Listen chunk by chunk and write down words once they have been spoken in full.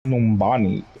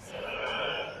Numbani.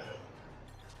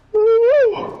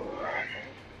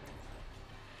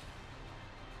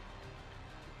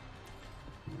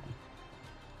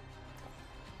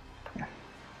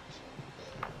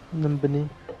 Numbani.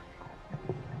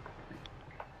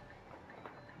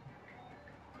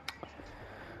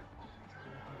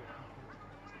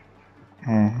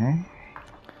 Mm-hmm.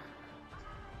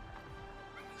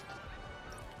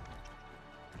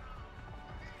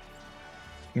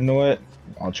 You know what?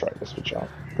 I'll try this with y'all.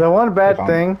 The one bad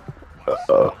thing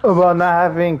about not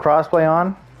having crossplay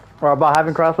on, or about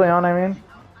having crossplay on, I mean,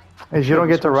 is you don't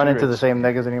get to run into the same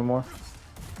niggas anymore.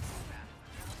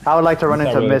 I would like to run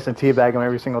into really. Miss and teabag him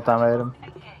every single time I hit him.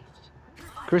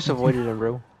 Chris avoided him,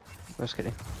 bro. Just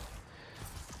kidding.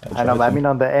 I know, but I mean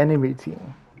on the enemy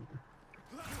team.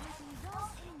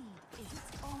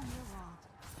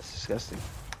 That's disgusting.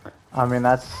 I mean,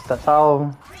 that's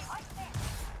how...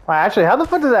 Well, actually, how the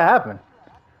fuck did that happen?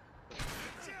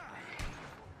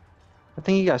 I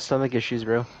think you got stomach issues,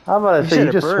 bro. How about I say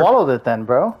you just burp. swallowed it then,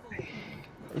 bro?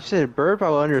 You said a burp, I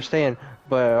will understand,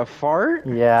 but a fart?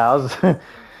 Yeah, I was...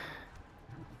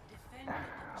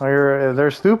 If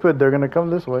they're stupid, they're gonna come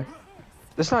this way.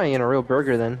 That's not even a real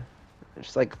burger then.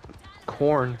 It's like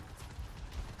corn.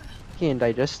 You can't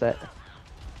digest that.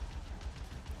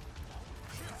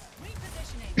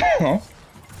 Huh?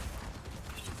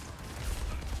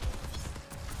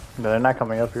 No, they're not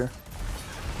coming up here.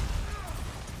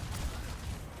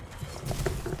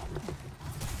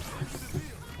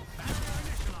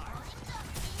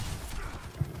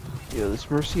 Yo,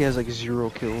 this Mercy has like 0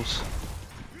 kills.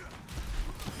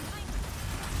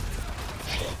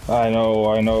 I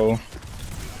know.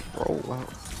 Bro,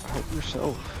 help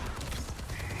yourself.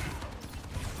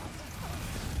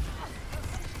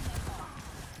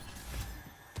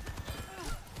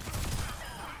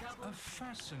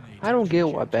 I don't get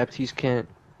why Baptiste can't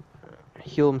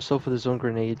heal himself with his own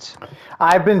grenades.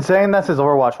 I've been saying that since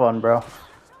Overwatch 1, bro.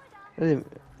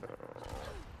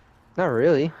 Not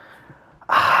really.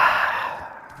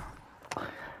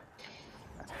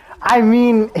 I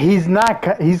mean, he's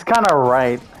kind of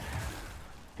right.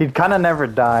 He'd kind of never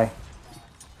die.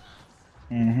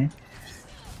 Mm-hmm.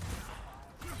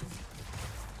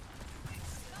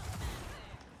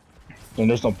 And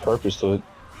there's no purpose to it.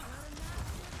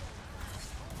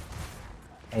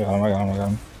 I got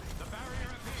him.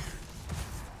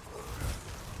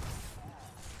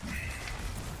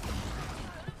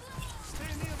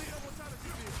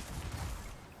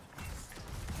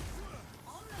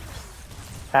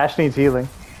 Ash needs healing.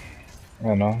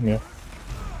 I know, yeah.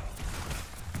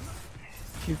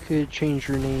 If you could change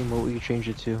your name, what would you change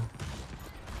it to?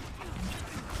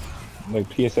 Like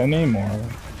PSN name or?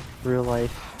 Real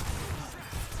life.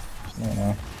 I don't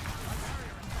know.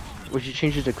 Would you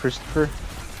change it to Christopher?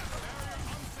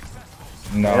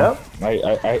 No. Yep.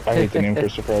 I hate the name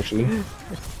Christopher actually.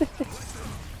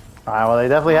 Alright, well they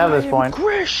definitely have this point.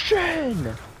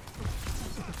 Christian!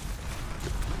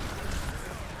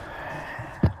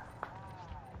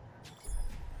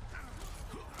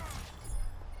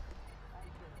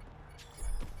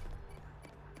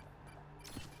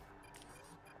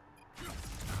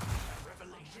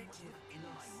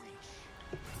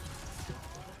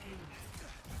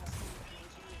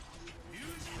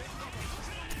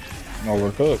 No,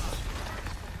 we're cooked.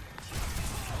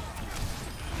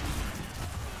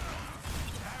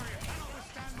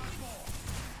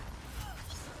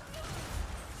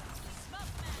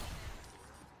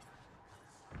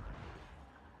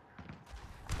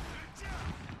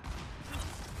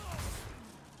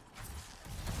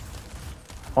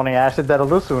 Only Ash did that a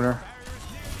little sooner.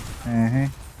 Mm-hmm.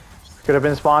 Could have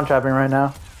been spawn trapping right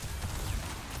now.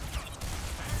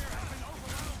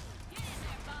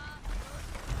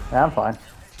 Yeah, I'm fine.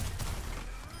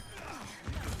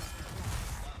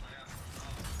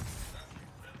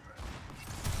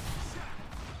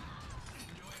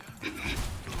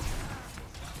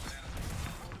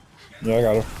 Yeah, I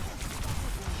got her.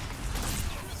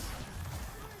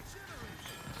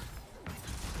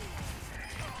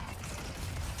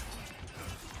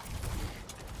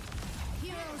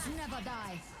 Heroes never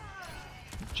die.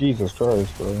 Jesus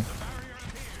Christ, bro.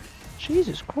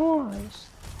 Jesus Christ.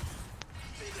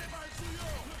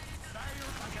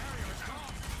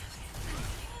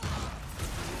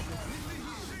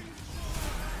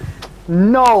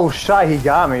 No shot, he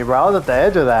got me, bro. I was at the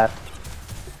edge of that.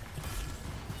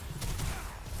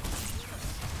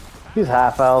 He's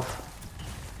half health.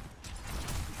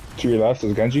 To your left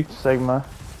is Genji. Sigma.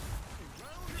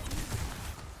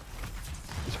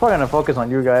 He's probably gonna focus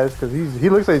on you guys because he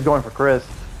looks like he's going for Chris.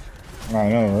 I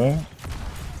know, right?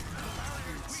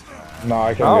 No,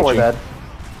 I can't Oh, get we're you. dead.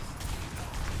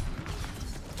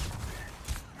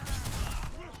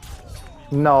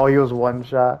 No, he was one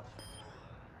shot.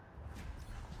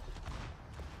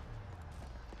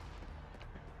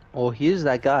 Well, he is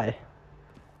that guy.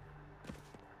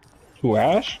 Who,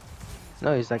 Ash?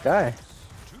 No, he's that guy.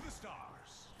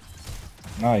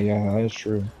 Oh, yeah, that is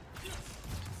true.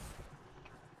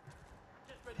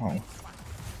 Oh.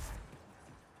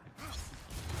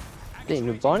 Dang,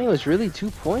 Nubani was really 2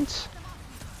 points?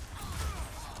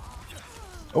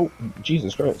 Oh,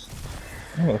 Jesus Christ.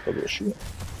 I'm gonna fuck this shit.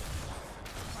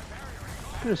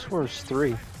 I could have swore it was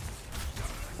 3.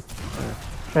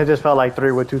 It just felt like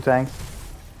 3 with 2 tanks.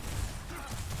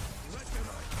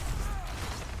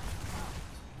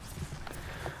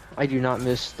 I do not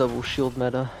miss double shield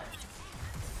meta.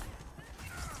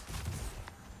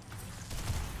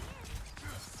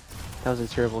 That was a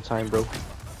terrible time, bro.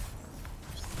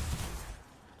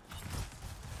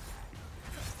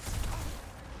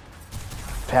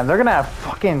 Damn, they're gonna have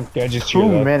fucking Yeah, just 2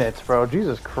 cheer up. minutes, bro.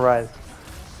 Jesus Christ.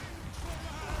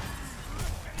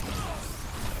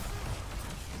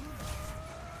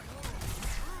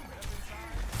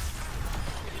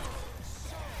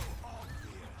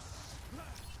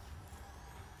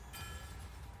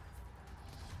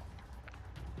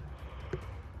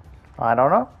 I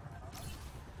don't know.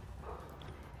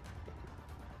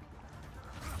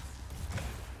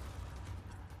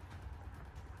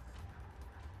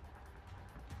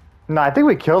 No, I think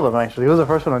we killed him actually. He was the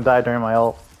first one to die during my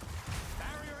ult.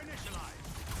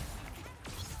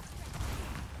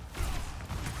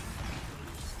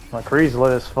 McCree's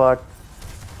lit as fuck.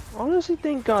 Honestly,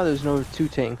 thank God there's no 2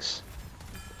 tanks.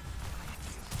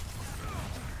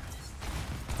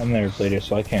 I've never played it,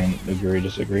 so I can't agree or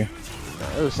disagree.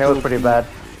 It was pretty bad.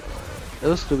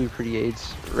 It'll still be pretty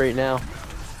AIDS right now.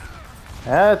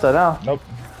 Yeah, it's a no. Nope.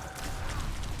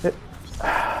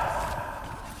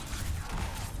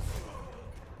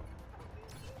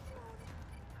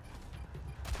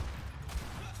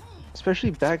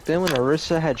 Especially back then when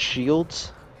Orisa had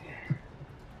shields.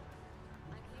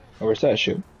 Oh, where's that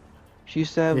shit? She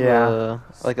used to have Yeah.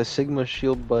 like a Sigma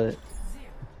shield, but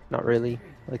not really.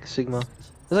 Like a Sigma.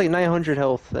 It's like 900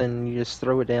 health and you just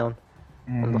throw it down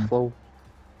on the flow.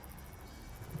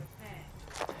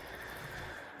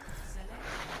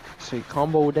 So you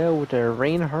combo it out with a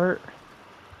Reinhardt.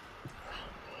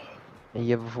 And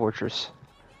you have a fortress.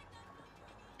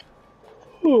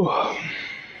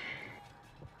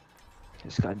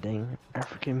 This goddamn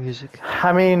African music.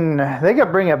 I mean, they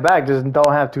could bring it back, just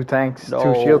don't have 2 tanks,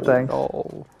 2 shield tanks.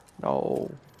 No.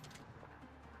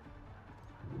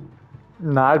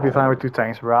 Nah, I'd be fine with 2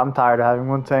 tanks, bro. I'm tired of having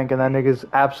 1 tank, and that nigga's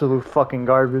absolute fucking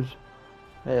garbage.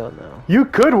 Hell no. You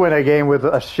could win a game with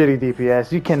a shitty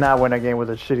DPS. You cannot win a game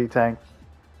with a shitty tank.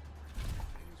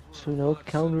 So no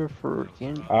counter for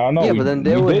Genji. I don't know. Yeah, we- but then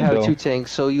they we would did, have though. 2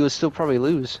 tanks, so you would still probably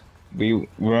lose. We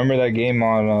remember that game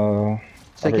on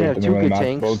So they can have the 2 name of the good map,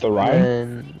 tanks. both the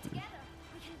Ryan.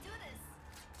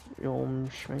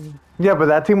 And Shrine. Yeah, but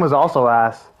that team was also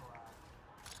ass.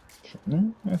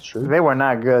 That's true. They were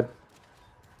not good.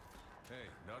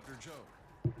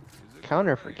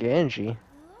 Counter for Genji.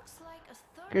 Looks like a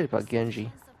third Curious about Genji.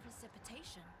 chance of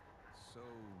precipitation. So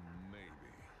maybe.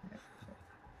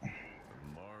 The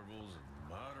marvels of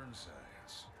modern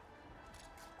science.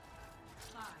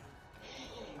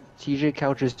 TJ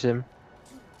couches him.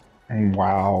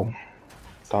 Wow.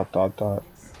 Dot.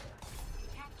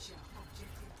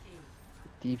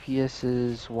 DPS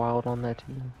is wild on that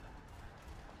team.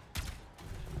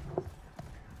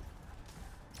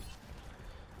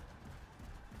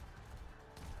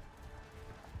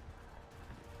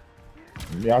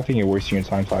 Yeah, I think you're wasting your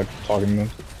time talking to them.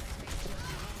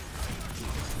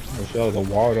 Oh, shit, that was a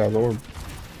wild ass orb.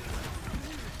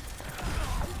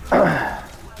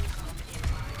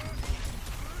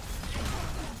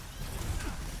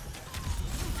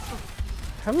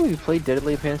 Haven't we played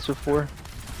Deadly Pants before?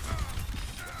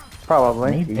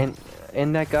 Probably. Maybe.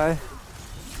 And that guy?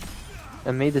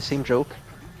 And made the same joke?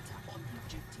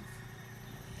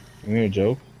 You mean a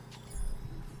joke?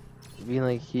 Being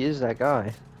like, he is that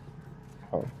guy.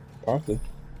 Oh, probably.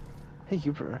 Hey, I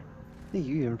think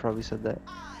you even probably said that.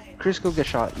 Chris, go get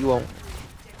shot. You won't.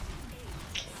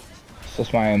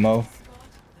 That's my MO.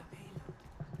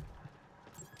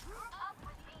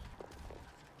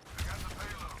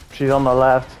 She's on the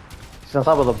left. She's on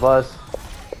top of the bus.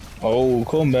 Oh,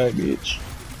 come back, bitch.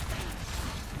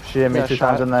 She hit me Yeah, 2 shot.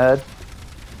 times in the head.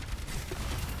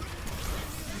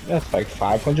 That's like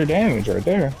 500 damage right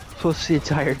there. Plus the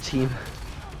entire team.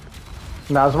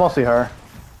 No, it's mostly her.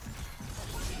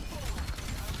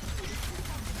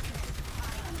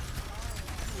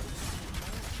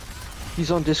 He's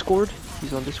on Discord.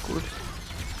 He's on Discord.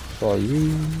 For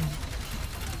you.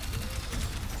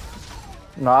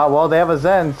 Nah, well, they have a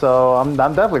Zen, so I'm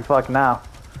definitely fucked now.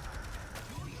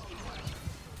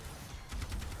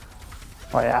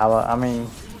 Oh yeah, well, I mean, you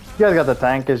guys got the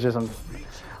tank. It's just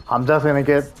I'm definitely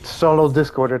gonna get solo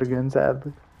discorded again,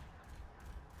 sadly.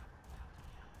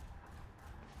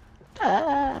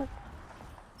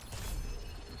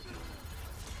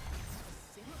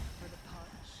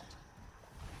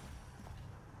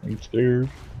 I'm scared.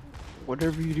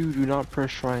 Whatever you do, do not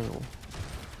press triangle.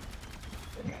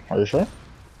 Are you sure?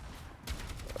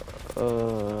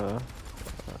 Uh,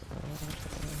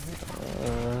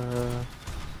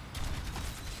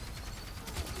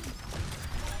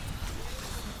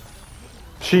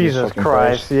 Jesus fucking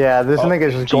Christ, Christ. yeah, this Oh,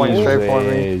 nigga's just going straight for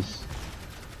me. Jesus.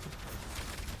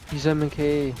 he's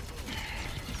MK.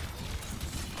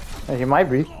 Yeah, he might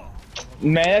be.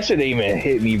 Man, that shit didn't even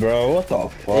hit me, bro. What the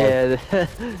fuck? Yeah,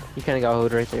 you kind of got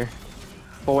hoed right there.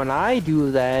 But when I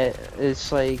do that,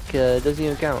 it's like, it doesn't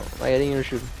even count. Like, I didn't even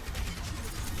shoot him.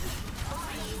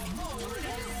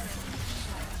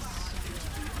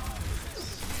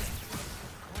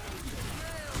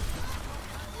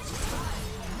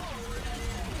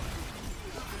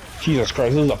 Jesus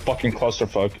Christ, this is a fucking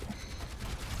clusterfuck.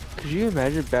 Could you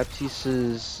imagine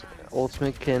Baptiste's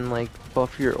ultimate can, like,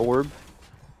 buff your orb?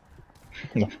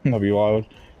 That'd be wild.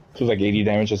 It was like 80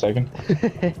 damage a second.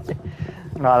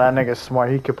 Nah, that nigga's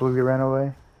smart. He completely ran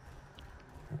away.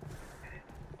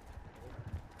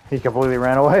 He completely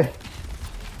ran away.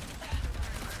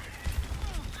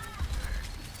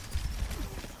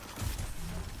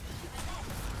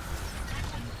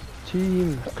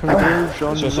 Team, converge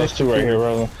on It's the just us next two right team. here,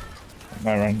 bro.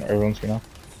 Not run, everyone's here now.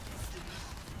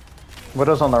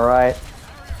 Widow's on the right.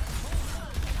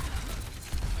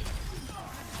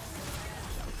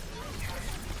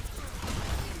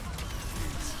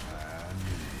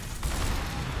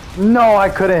 No, I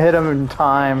couldn't hit him in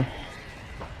time.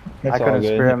 It's I couldn't all good.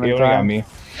 spear him in You only got time. me.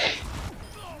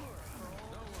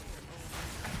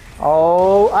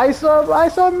 Oh, ice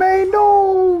up May,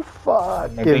 no!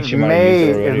 Fuck. I think she might have used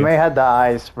it If already. May had the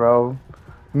ice, bro,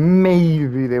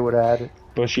 maybe they would have had it.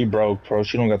 But she broke, bro.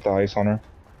 She don't got the ice on her.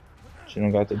 She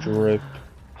don't got the drip.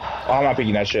 Oh, I'm not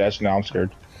picking that shit. Actually, now I'm scared.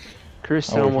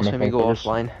 Chris I'll wait for almost my made me phone go first.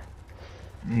 offline.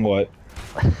 What?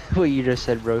 What you just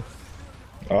said, bro.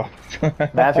 Oh.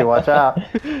 Matthew, watch out.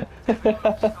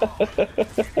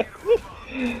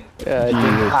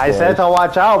 Yeah, I said to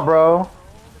watch out, bro.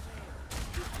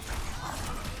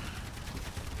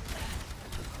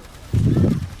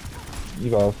 You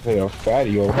gotta say a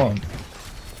fatty old huh?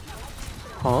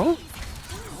 Huh?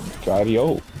 Fatty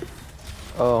old.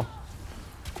 Oh.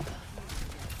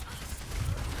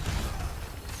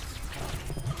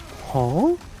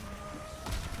 Huh?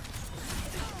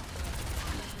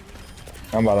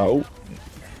 I'm about to.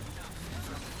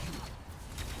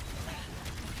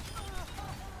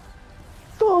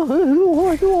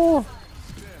 Oh.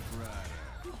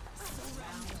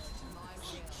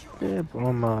 Step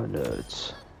on my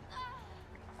nuts.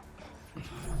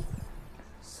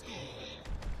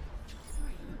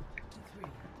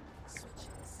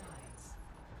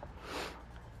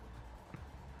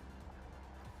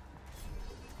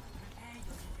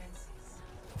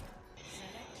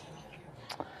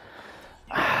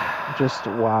 Just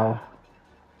wow.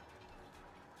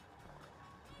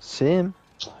 Sim.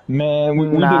 Man, we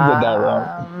did get that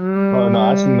route. Oh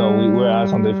no, actually no. We're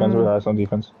ass on defense. We're ass on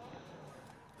defense.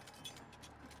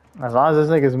 As long as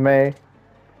this nigga's May.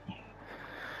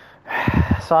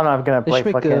 So I'm not gonna They play should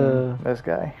make fucking a- this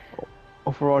guy.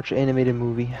 Overwatch animated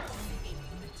movie.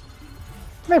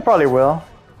 They probably will.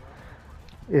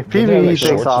 If Did they have, PvE like, shorts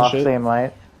takes and off, shit? they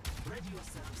might.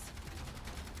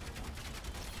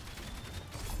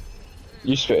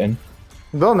 You spitting?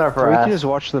 They'll nerf Or her you can ass. just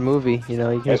watch the movie, you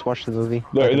know, you can just watch the movie.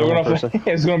 They're, like a they're normal gonna. person.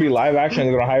 It's gonna be live action.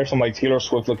 They're gonna hire some like Taylor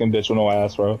Swift looking bitch with no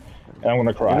ass, bro. And I'm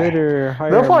gonna You cry. better hire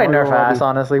They'll probably Margot nerf her ass, Robbie.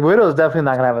 honestly. Widow's definitely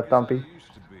not gonna have a thumpy.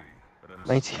 Used to be, but I'm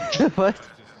 19. What?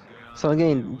 Someone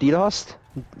getting DDoSed?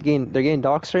 They're getting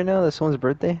doxxed right now? That's someone's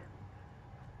birthday?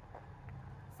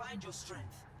 Find your strength.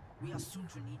 We are soon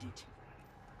to need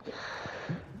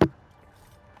it.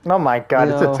 Oh my god,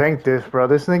 You it's know- a tank dish, bro.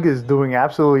 This nigga is doing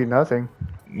absolutely nothing.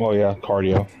 Well, yeah,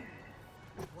 cardio.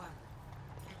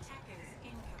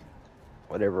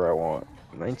 Whatever I want.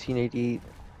 1988.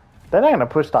 They're not gonna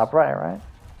push top right?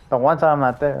 The one time I'm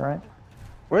not there, right?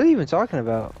 What are they even talking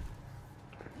about?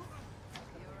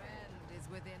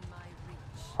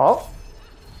 Oh,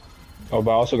 Oh,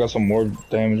 but I also got some more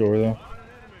damage over there.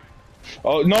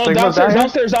 Oh no, Sigma's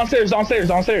downstairs, down here?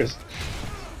 downstairs.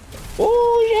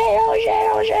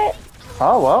 Oh shit.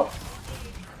 oh well.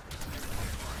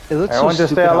 It looks Everyone so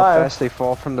just stupid stay how alive. fast they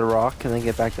fall from the rock and then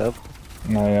get back up.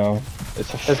 I know.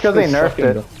 It's because they nerfed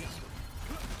it.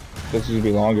 This is gonna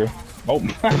be longer. Oh.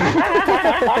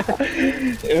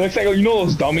 It looks like, you know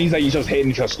those dummies that you just hit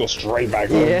and just go straight back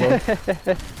up, Yeah.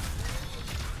 bro?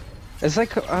 It's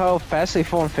like how fast they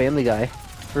fall in Family Guy.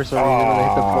 For some reason when they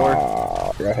hit the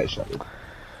floor. Go ahead, shut it.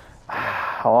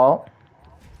 Well,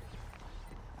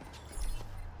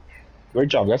 Great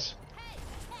job, guys.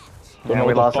 Don't yeah, know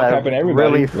we what the lost fuck that happened to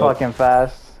everybody, really but fucking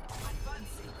fast.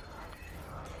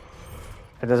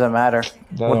 It doesn't matter.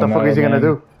 What the Doesn't fuck is he matter,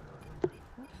 gonna man. do?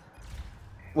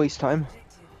 Waste time.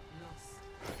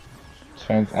 It's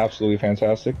absolutely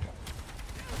fantastic.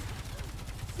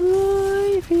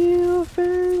 I feel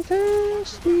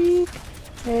fantastic.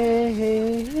 Hey,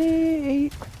 hey,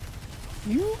 hey.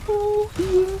 You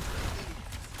feel.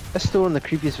 That's still one of the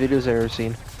creepiest videos I've ever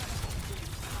seen.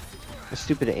 A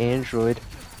stupid android.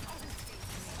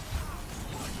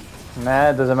 Nah,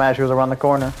 it doesn't matter. She was around the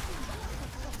corner.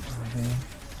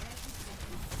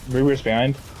 Reaper's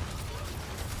behind.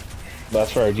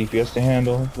 That's for our DPS to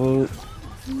handle. You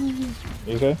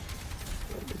okay?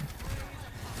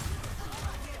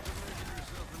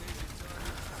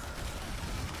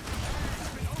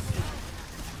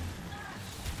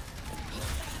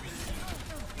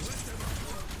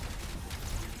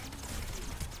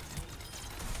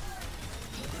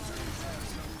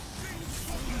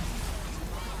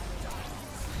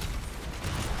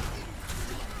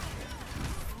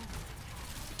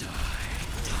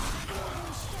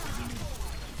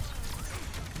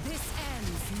 This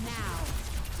ends now.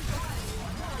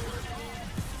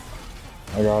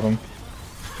 I got him.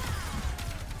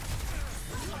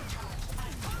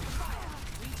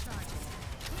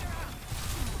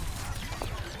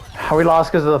 We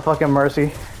lost because of the fucking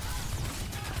Mercy.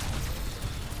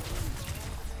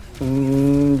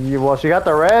 Well, she got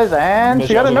the res and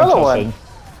she got another one.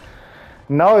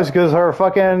 No, it's because her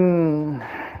fucking...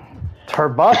 Her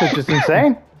buff is just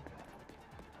insane.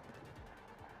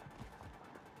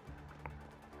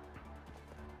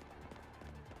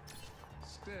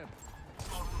 Step.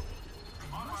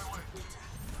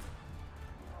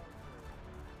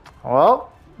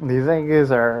 Well, these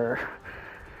things are...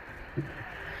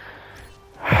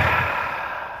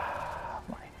 Oh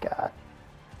my god.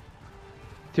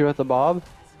 Threw out the Bob?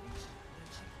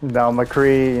 No,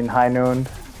 McCree and High Noon.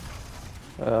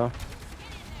 Oh.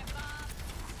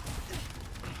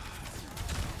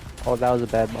 Oh, that was a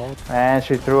bad ball. And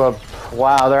she threw a...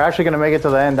 Wow, they're actually going to make it to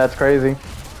the end. That's crazy.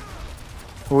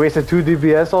 We wasted 2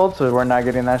 DPS ults, so we're not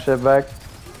getting that shit back.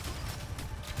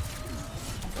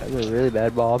 That was a really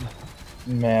bad Bob.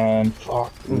 Man,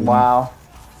 fuck. Wow.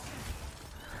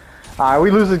 Alright, we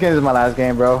lose this game. This is my last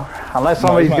game, bro. Unless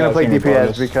somebody's my going to last play game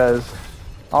DPS regardless. because...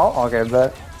 Oh, okay,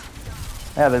 bet.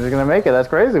 Yeah, they're just going to make it. That's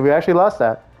crazy. We actually lost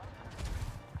that.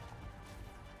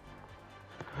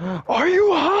 Are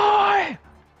you high?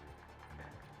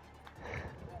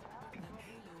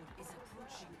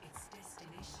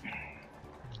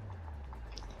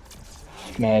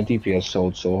 Man, DPS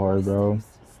sold so hard, bro.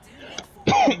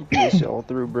 Yes, all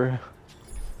through, bro.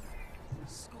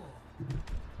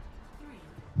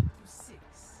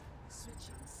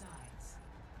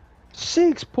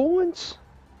 6 points?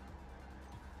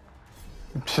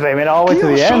 Should they made it all the way to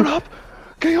the shut end? up!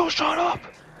 Gale, shut up!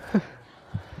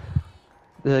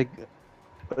 Like,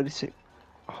 what is it?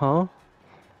 Huh?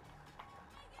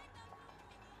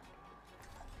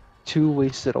 2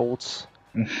 wasted ults.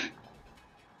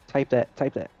 Type that,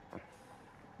 type that.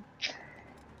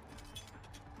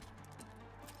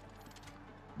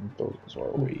 Those are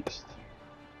a waste.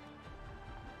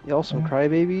 Y'all some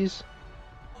crybabies?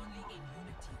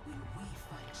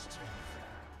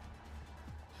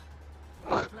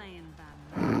 Playing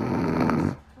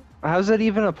by How's that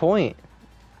even a point?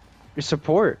 Your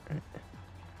support. Battle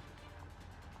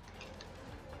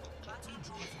draws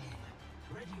near.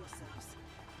 Ready yourselves.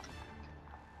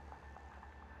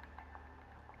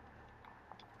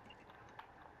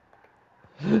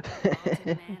 wanted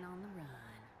man on the run.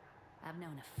 I've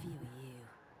known a few of you.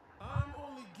 I'm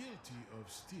only guilty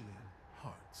of stealing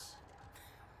hearts.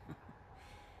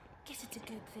 Guess it's a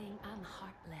good thing I'm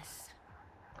heartless.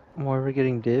 Why are we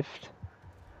getting diffed?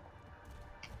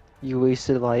 You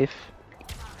wasted life.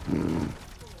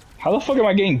 How the fuck am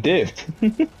I getting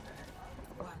diffed?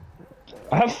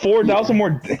 I have 4,000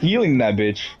 more healing than that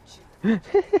bitch.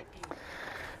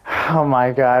 Oh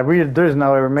my god. There's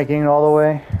no way we're making it all the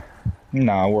way.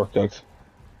 Nah, work ducks.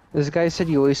 This guy said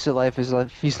you wasted life. His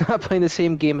life. He's not playing the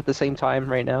same game at the same time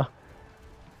right now.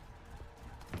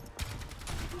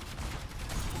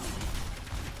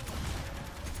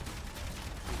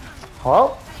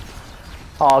 Well.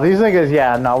 Oh, these niggas,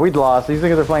 yeah, no, we'd lost. These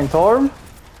niggas are playing Torb.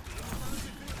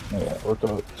 Yeah, we're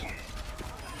cooked.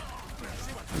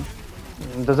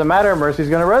 Doesn't matter. Mercy's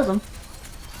gonna res him.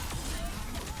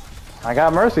 I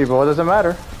got Mercy, but what does it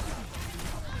matter?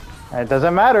 It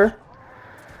doesn't matter.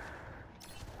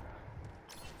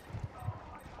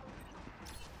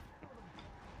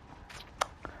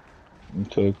 I'm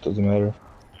cooked, doesn't matter.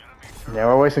 Yeah,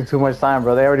 we're wasting too much time,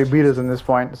 bro. They already beat us in this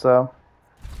point, so.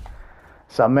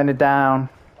 Submit it down.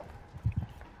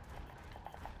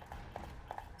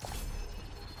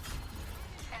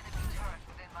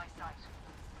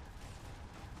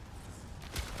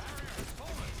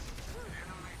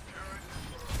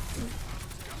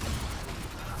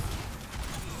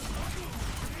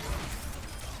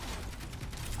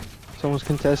 Someone's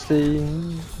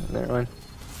contesting. Never mind.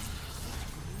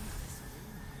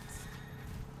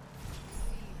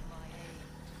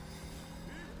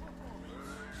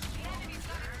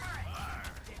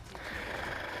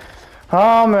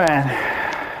 Oh man,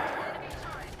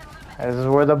 this is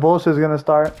where the bullshit's gonna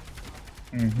start.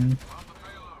 Mm-hmm.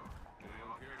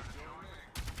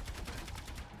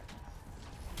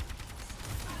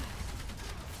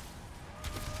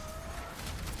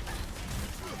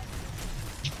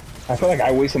 I feel like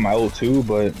I wasted my ult too,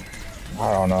 but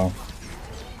I don't know.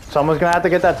 Someone's gonna have to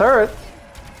get that turret.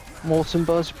 Molten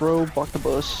bus, bro. Block the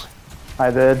bus.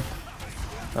 I did.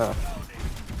 Oh.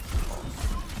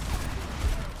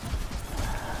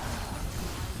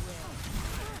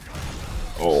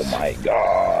 Oh my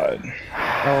god.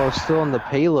 Oh, it's still on the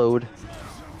payload.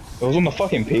 It was on the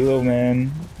fucking payload,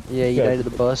 man. Yeah, you died to the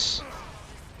bus.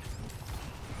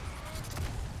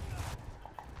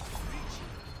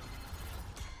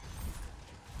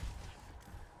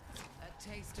 A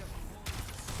taste of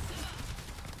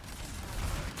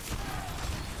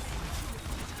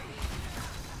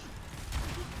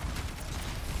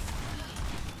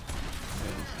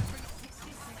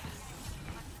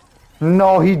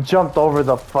No, he jumped over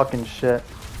the fucking shit.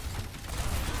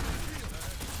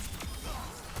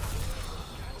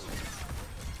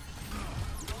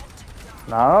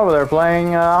 No, they're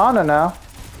playing Ana now.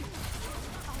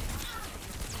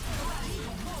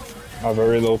 A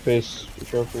very low pace for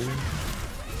sure for you.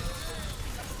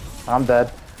 I'm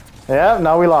dead. Yeah,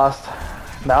 no, we lost.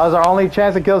 That was our only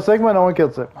chance to kill Sigma. No one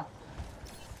killed Sigma.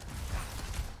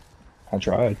 I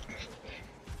tried.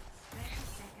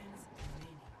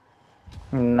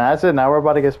 And that's it. Now we're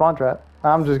about to get spawn trapped.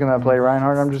 I'm just gonna play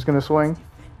Reinhardt. I'm just gonna swing.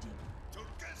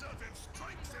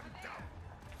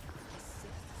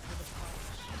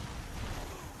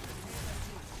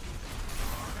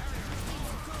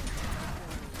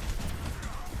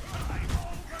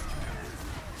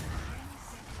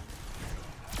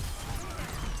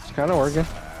 It's kind of working.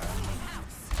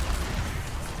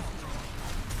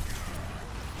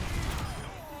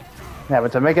 Yeah,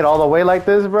 but to make it all the way like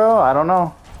this, bro, I don't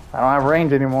know. I don't have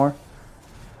range anymore.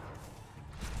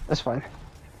 That's fine.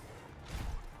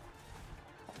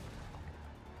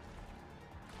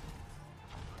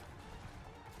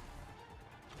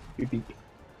 Beep, beep.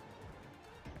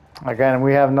 Again,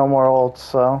 we have no more ults,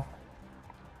 so.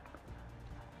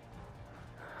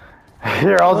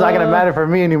 Your ult's not gonna matter for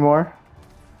me anymore.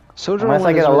 Soldier Unless I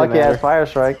one get a doesn't really lucky ass matter. fire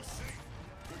strike.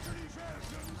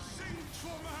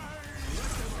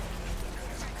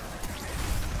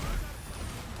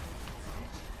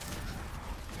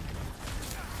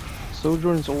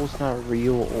 Sojourn's ult's not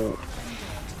real ult.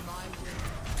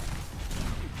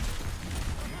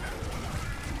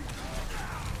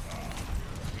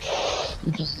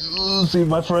 Save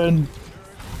my friend.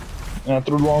 And I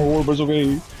threw the wrong orb, but it's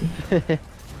okay.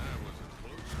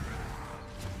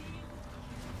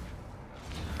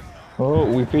 Oh,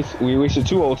 we wasted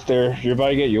 2 ults there. You're about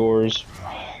to get yours.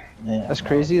 Man, That's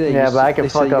crazy that Yeah, you, but I can they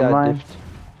said fuck you up got mine. diffed.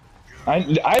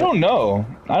 I don't know.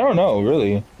 I don't know,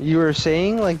 really. You were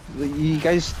saying like you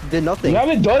guys did nothing. You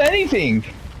haven't done anything.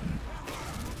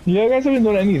 You guys haven't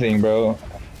done anything, bro.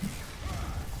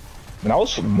 And I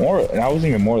was wasn't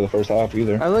even more the first half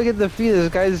either. I look at the feed.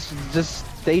 This guy's just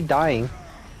stayed dying.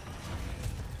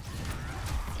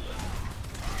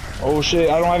 Oh shit!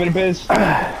 I don't have any piss.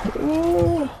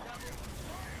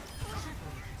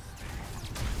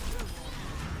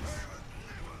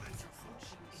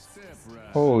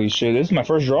 Holy shit! This is my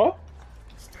first draw.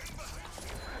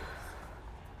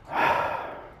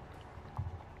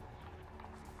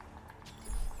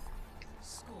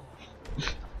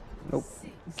 Nope.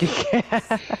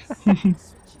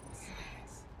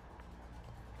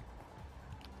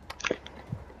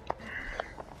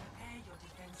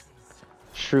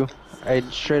 True. I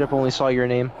straight up only saw your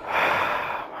name.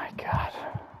 Oh my god.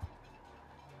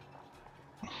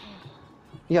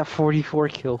 You got 44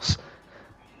 kills.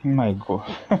 My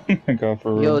god. My god, for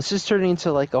Yo, real. this is turning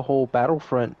into like a whole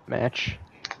Battlefront match.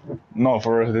 No,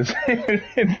 for real. This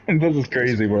this is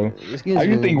crazy, bro. This I game's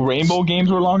used to think been Rainbow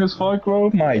games were long as fuck, bro.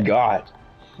 My Yeah. god.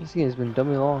 this game's been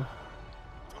dummy long.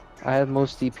 I have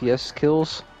most DPS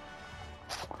kills.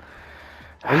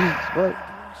 What?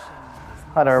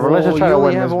 Whatever, Bro, let's just try you to only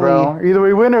win have this, bro. Either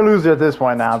we win or lose at this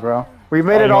point now, bro. We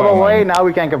made I it all know, the I way, know. now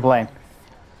we can't complain.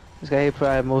 This guy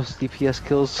probably have most DPS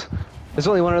kills. There's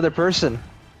only one other person.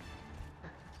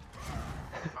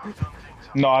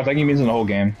 No, I think he means in the whole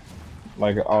game.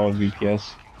 Like all of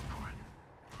VPS.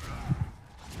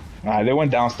 They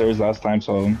went downstairs last time,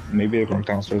 so maybe they're going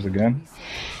downstairs again.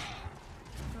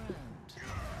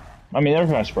 I mean, they're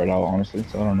kind of spread out, honestly,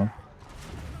 so I don't know.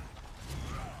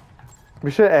 We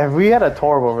should, if we had a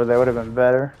Torb over there, would have been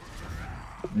better.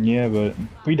 Yeah, but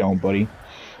we don't, buddy.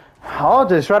 Oh,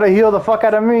 just try to heal the fuck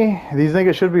out of me. These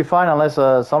niggas should be fine unless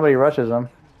somebody rushes them.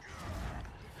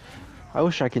 I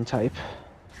wish I can type.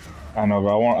 I know,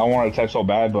 bro. I wanted to type so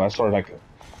bad, but I started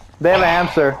They have a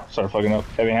hamster. fucking up.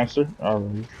 Heavy hamster?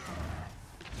 Alright.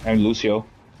 And Lucio.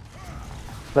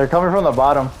 They're coming from the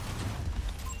bottom.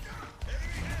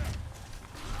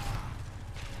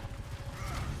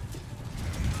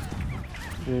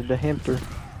 Dude, the hamper.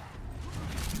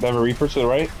 They have a Reaper to the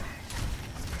right.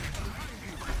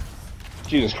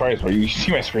 Jesus Christ, bro. You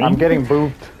see my screen? I'm getting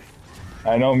booped.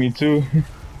 I know, me too.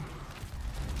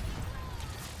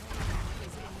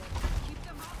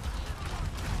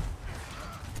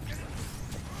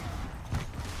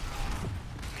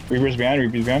 Reaper's behind,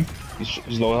 Reaper's behind.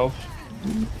 He's low health.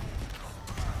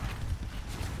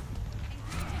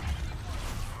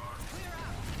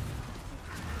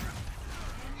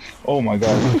 Oh my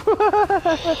god.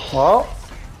 Well,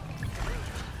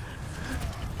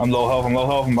 I'm low health,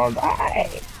 I'm about to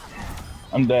die.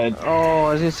 I'm dead. Oh,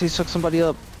 I was gonna say suck somebody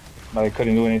up. But I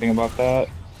couldn't do anything about that.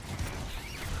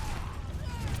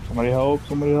 Somebody help,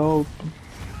 somebody help.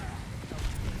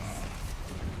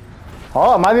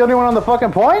 oh, am I the only one on the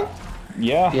fucking point?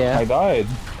 Yeah, Yeah. I died.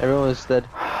 Everyone was dead.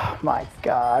 My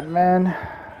god, man.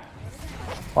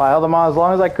 Well, I held them on as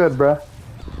long as I could, bruh.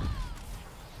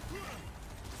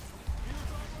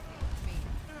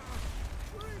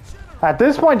 At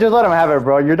this point, just let them have it,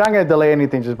 bro. You're not gonna delay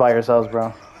anything just by yourselves,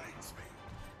 bro.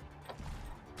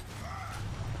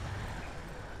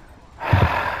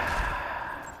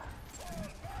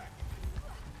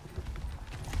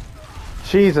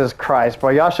 Jesus Christ, bro.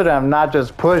 Y'all should have not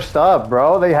just pushed up,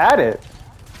 bro. They had it.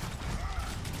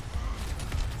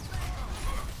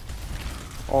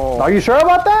 Oh, Are you sure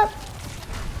about that?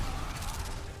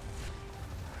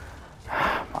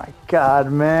 My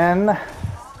God, man.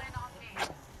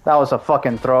 That was a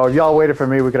fucking throw. If y'all waited for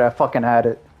me, we could have fucking had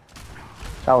it.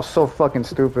 That was so fucking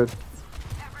stupid.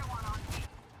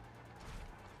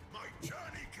 My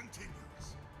journey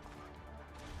continues.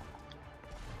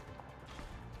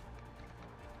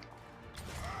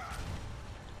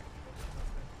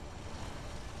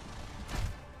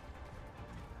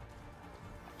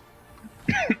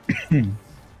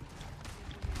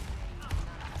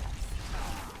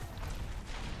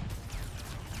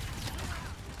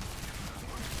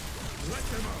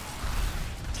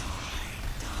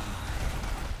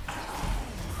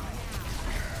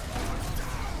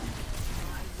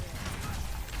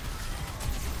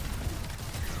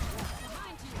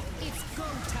 It's go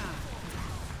time.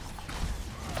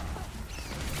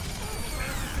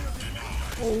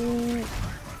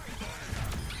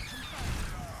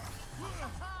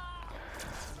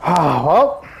 Ah,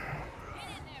 well.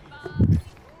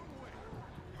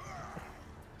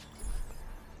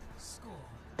 Score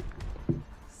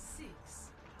 6-7.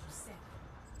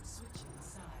 Switching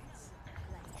sides.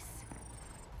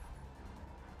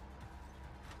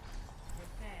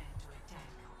 Prepare to attack.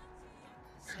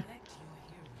 Select your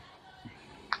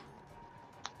hero.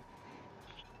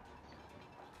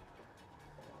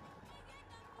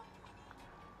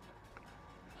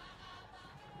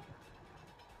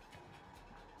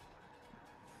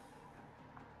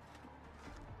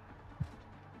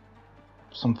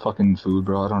 Some fucking food,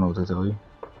 bro. I don't know what to tell you.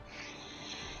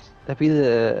 that'd be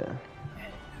the.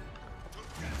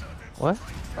 What?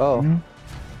 Oh,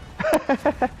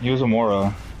 Use a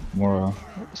Mora. Mora.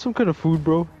 some kind of food,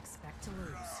 bro. Expect to lose.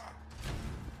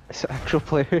 It's an actual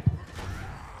player.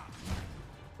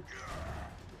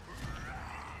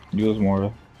 Use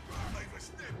Mora.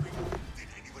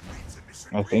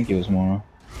 I think it was Mora.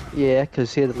 Yeah,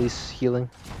 cause he had at least healing.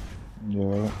 Yeah.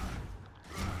 Right. Locked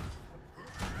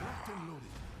and loaded.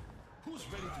 Who's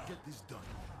ready to get this done?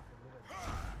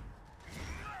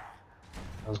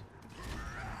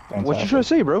 What you trying to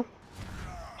say, bro?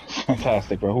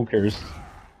 Fantastic, bro. Who cares?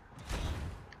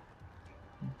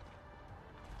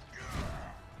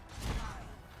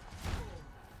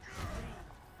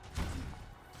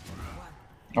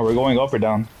 Are we going up or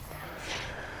down?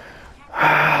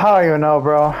 I don't even know,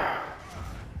 bro.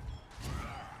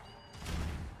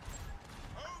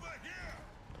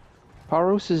 Power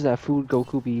roast is that food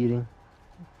Goku be eating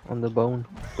on the bone.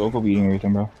 Goku be eating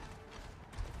everything, bro.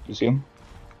 You see him?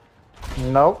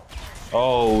 Nope.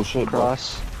 Oh shit, bro.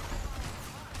 Cross.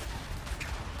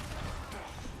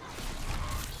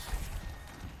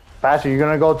 Basher, you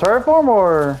gonna go turret form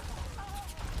or?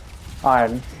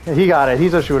 Alright, he got it.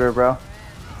 He's a shooter, bro.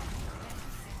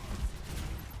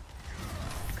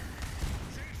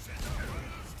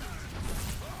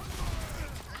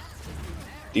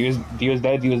 D was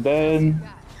dead. D was dead.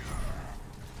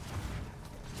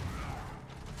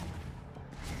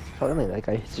 Finally, that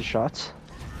guy hits his shots.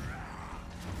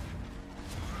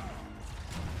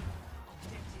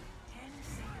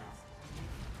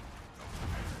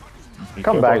 Be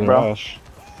Come careful back, of the bro. rush.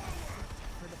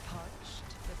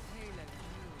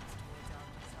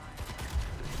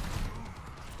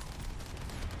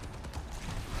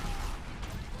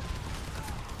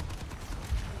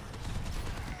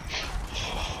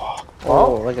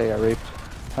 Oh, that guy got raped.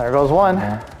 There goes one.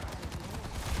 Yeah.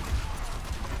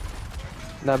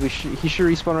 Nah, he should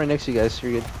respawn right next to you guys, so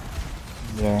you're good.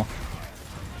 Yeah.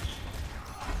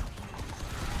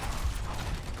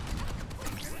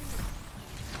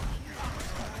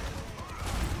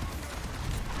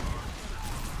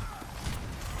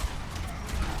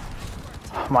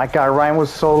 My God, Ryan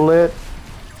was so lit.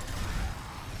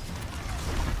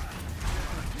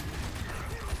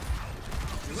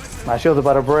 My shield's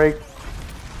about to break.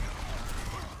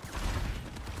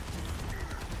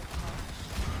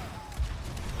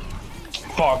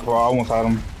 Fuck, bro. I almost had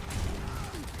him.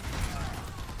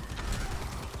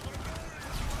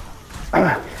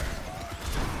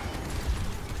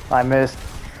 I missed.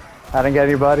 I didn't get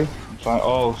anybody.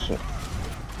 Oh shit.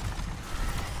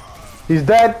 He's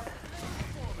dead.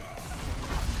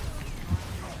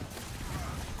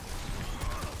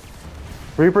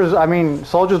 Reapers, I mean,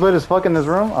 soldiers lit as fuck in this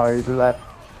room. Oh, you do that.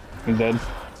 He's dead.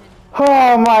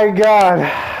 Oh my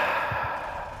God.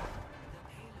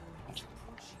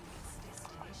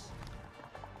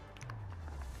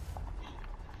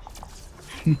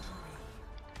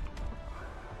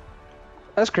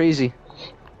 That's crazy.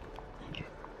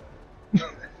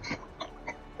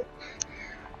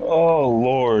 Oh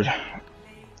Lord.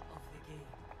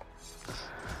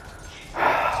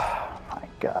 My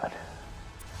God.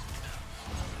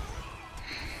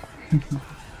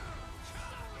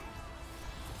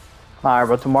 Alright,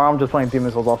 but tomorrow I'm just playing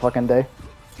Demon's Souls all fucking day.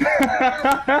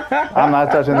 I'm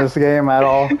not touching this game at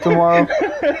all tomorrow.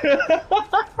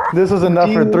 This is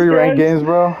enough for Jesus 3 ranked Christ. games,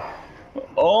 bro.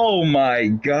 Oh my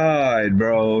God,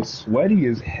 bro. Sweaty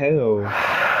as hell.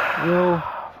 Yo.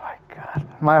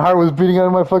 My heart was beating out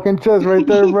of my fucking chest right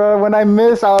there, bro. When I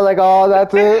missed, I was like, oh,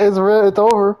 that's it. It's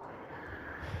over.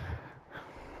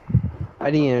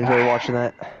 I didn't even enjoy watching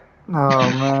that. Oh,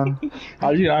 man.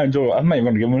 How do you not enjoy it? I'm not even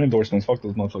gonna give him endorsements. Fuck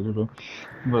those motherfuckers, bro.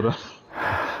 But,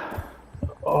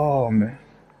 oh, man.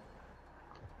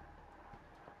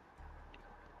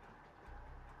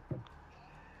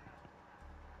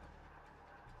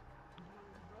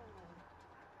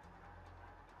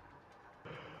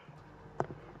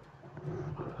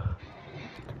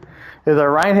 If the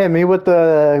Ryan hit me with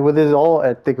his ult,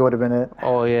 I think it would have been it.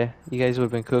 Oh yeah, you guys would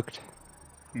have been cooked.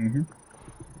 Mm-hmm.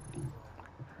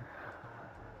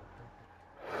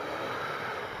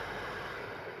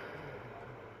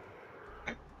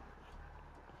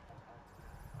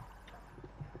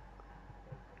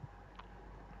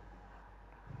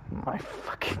 My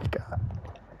fucking God.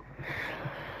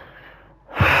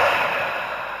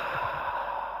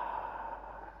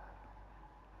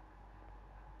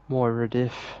 More of a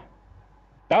diff.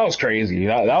 That was crazy.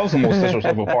 That was the most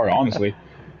disrespectful part, honestly.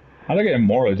 How'd I get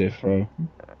more of diff, bro?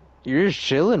 You're just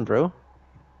chilling, bro.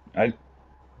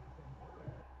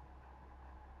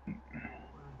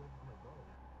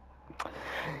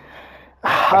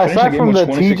 Aside from the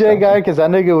TJ guy, because that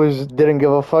nigga didn't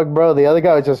give a fuck, bro. The other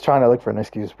guy was just trying to look for an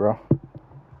excuse, bro.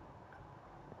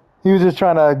 He was just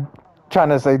trying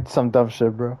to say some dumb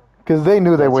shit, bro. Because they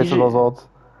knew they wasted those ults.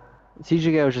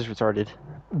 TJ guy was just retarded.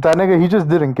 That nigga, he just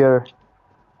didn't care.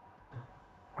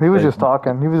 He was just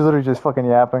talking. He was literally just fucking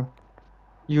yapping.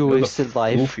 You wasted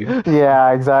life.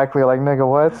 Yeah, exactly. Like, nigga,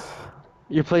 what?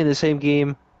 You're playing the same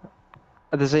game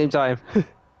at the same time.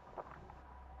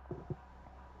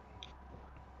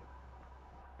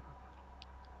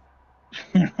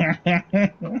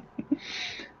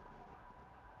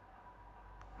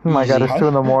 Oh my God, it's 2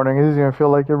 in the morning. He's gonna feel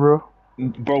like it, bro.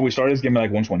 Bro, we started this game at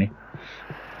like 120.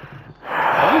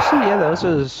 Honestly, yeah, that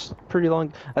was pretty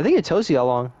long. I think it tells you how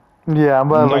long. Yeah, I'm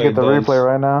about to No, look it at the does. replay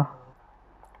right now.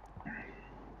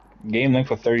 Game length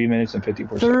for 30 minutes and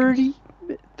 54 30,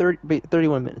 seconds.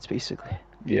 31 minutes basically.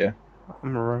 Yeah.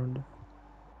 I'm around.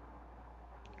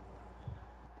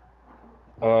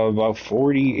 About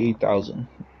 48,000.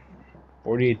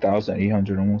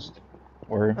 48,800 almost.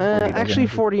 Or 48,800. Actually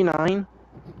 49.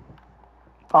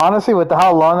 Honestly, with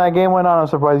how long that game went on, I'm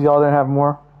surprised y'all didn't have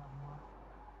more.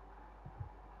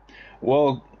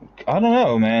 Well, I don't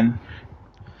know, man.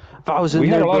 If I was in We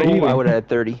had there, a lot of bro, I healing. would have had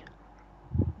 30.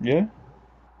 Yeah.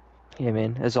 Yeah,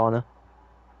 man, as Ana.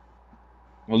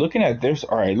 Well, looking at this,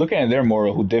 all right. Looking at their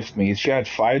Mora, who diffed me, she had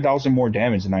 5,000 more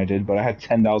damage than I did, but I had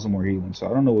 10,000 more healing. So I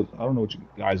don't know what you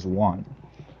guys want.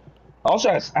 I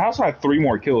also had 3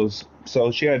 more kills,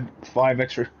 so she had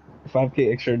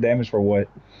 5k extra damage for what?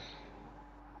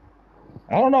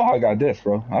 I don't know how I got diffed,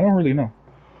 bro. I don't really know.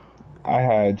 I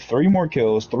had 3 more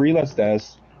kills, 3 less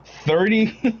deaths,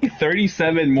 30,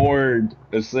 37 more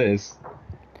assists.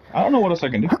 I don't know what else I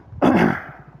can do.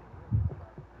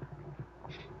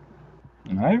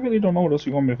 And I really don't know what else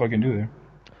you want me to fucking do there.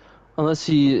 Unless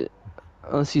he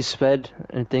sped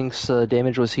and thinks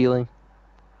damage was healing.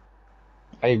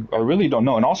 I really don't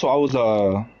know. And also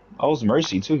I was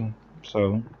Mercy too,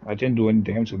 so I didn't do any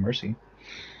damage with Mercy.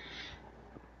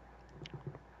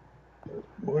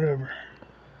 Whatever.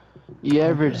 You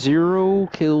average 0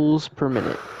 kills per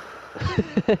minute.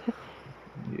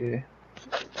 Yeah.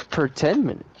 Per 10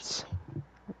 minutes.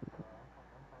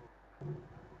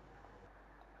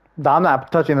 I'm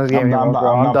not touching this game anymore,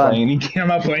 bro. I'm not done. playing I'm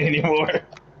not playing anymore.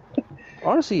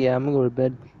 Honestly, yeah, I'm gonna go to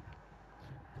bed.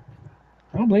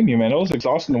 I don't blame you, man. It was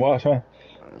exhausting to watch, huh?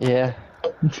 Yeah.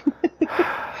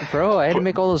 Bro, I had to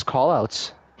make all those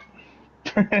callouts.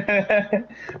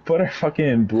 Put our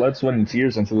fucking blood, sweat, and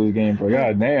tears into this game, bro.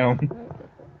 God damn.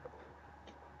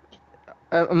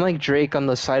 I'm like Drake on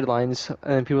the sidelines,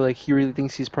 and people are like, he really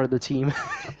thinks he's part of the team.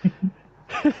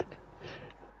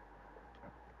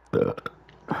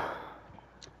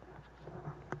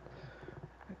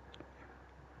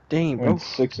 Dang, bro. Went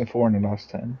 6-4 in the last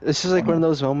 10. This is like one of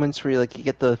those moments where you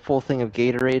get the full thing of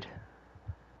Gatorade.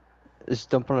 Just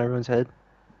dump on everyone's head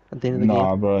at the end of the game.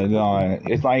 Nah, bro. No,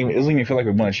 it's not even. It doesn't even feel like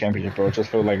we won a championship, bro. It just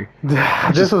felt like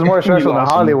This was more we stressful than lost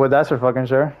them. Hollywood, that's for fucking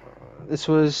sure. This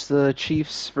was the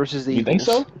Chiefs versus the You think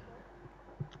Eagles. so?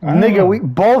 I don't know.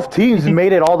 Nigga, both teams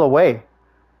made it all the way.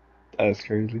 That's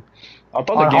crazy. I thought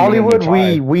the On game Hollywood, was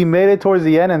gonna be we made it towards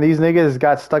the end, and these niggas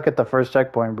got stuck at the first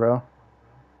checkpoint, bro.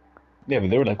 Yeah, but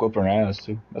they were like whooping our ass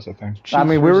too. That's the thing. I mean, Chiefs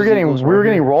we were versus getting Eagles we were right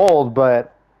getting here. rolled,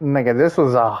 but nigga, this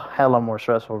was a hella more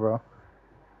stressful, bro.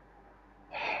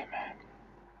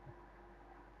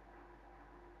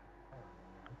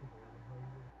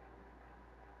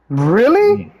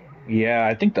 Really? Yeah,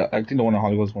 I think the one in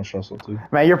Hollywood was more stressful too.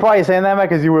 Man, you're probably saying that, man,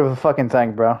 because you were the fucking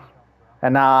tank, bro.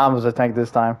 And now I was a tank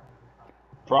this time.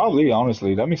 Probably,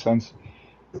 honestly, that makes sense.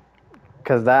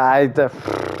 Cause I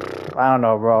don't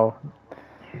know, bro.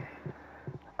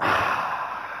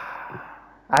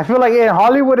 I feel like in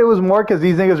Hollywood it was more because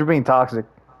these niggas were being toxic.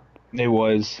 It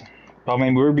was. I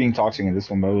mean, we were being toxic in this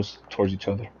one, but it was towards each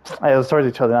other. It was towards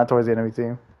each other, not towards the enemy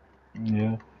team.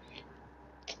 Yeah.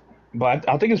 But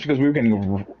I think it's because we were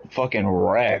getting fucking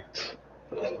wrecked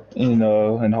in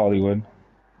Hollywood.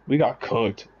 We got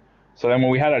cooked. So then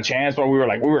when we had a chance, bro, we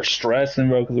were stressing,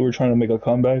 bro, because we were trying to make a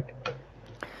comeback.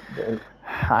 But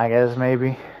I guess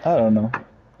maybe. I don't know.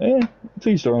 Eh, to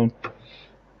each their own.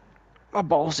 My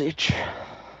balls itch.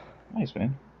 Nice,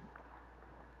 man.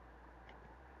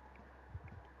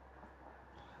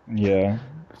 Yeah.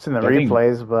 It's in the I think-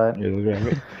 replays, but Yeah, look at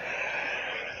it.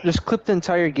 Just clip the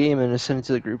entire game and just send it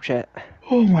to the group chat.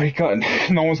 Oh my god.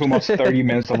 No one's gonna watch 30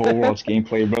 minutes of Overwatch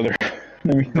gameplay, brother.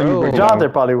 Let me Bro. break it Jonathan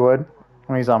down. probably would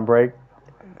when he's on break.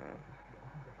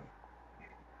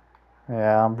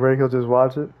 Yeah, on break he'll just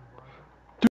watch it.